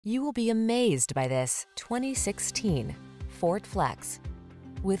You will be amazed by this 2016 Ford Flex.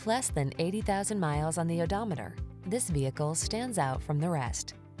 With less than 80,000 miles on the odometer, this vehicle stands out from the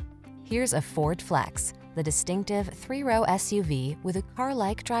rest. Here's a Ford Flex, the distinctive three-row SUV with a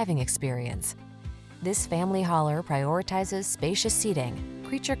car-like driving experience. This family hauler prioritizes spacious seating,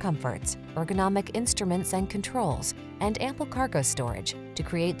 creature comforts, ergonomic instruments and controls, and ample cargo storage to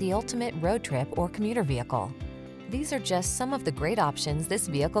create the ultimate road trip or commuter vehicle. These are just some of the great options this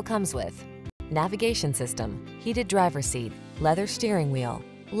vehicle comes with: navigation system, heated driver's seat, leather steering wheel,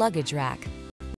 luggage rack,